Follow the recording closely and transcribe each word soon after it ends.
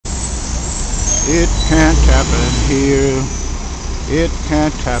It can't happen here. It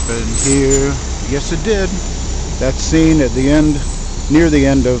can't happen here. Yes, it did. That scene at the end, near the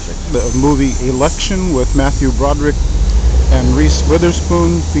end of the movie Election with Matthew Broderick and Reese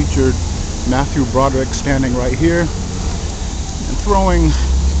Witherspoon, featured Matthew Broderick standing right here and throwing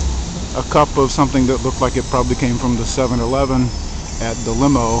a cup of something that looked like it probably came from the 7-Eleven at the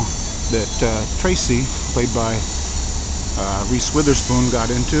limo that Tracy, played by Reese Witherspoon, got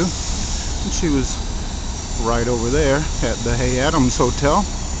into. And she was right over there at the Hay Adams Hotel.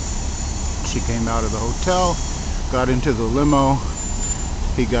 She came out of the hotel, got into the limo.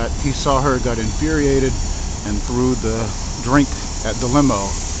 He saw her, got infuriated, and threw the drink at the limo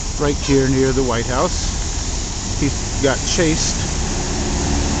right here near the White House. He got chased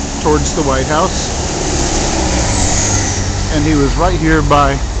towards the White House, and he was right here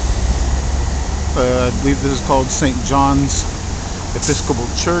by I believe this is called St. John's Episcopal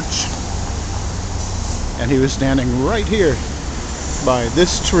Church, and he was standing right here by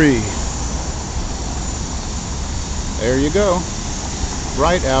this tree. There you go,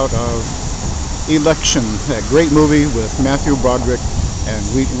 right out of Election, that great movie with Matthew Broderick and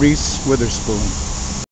Reese Witherspoon.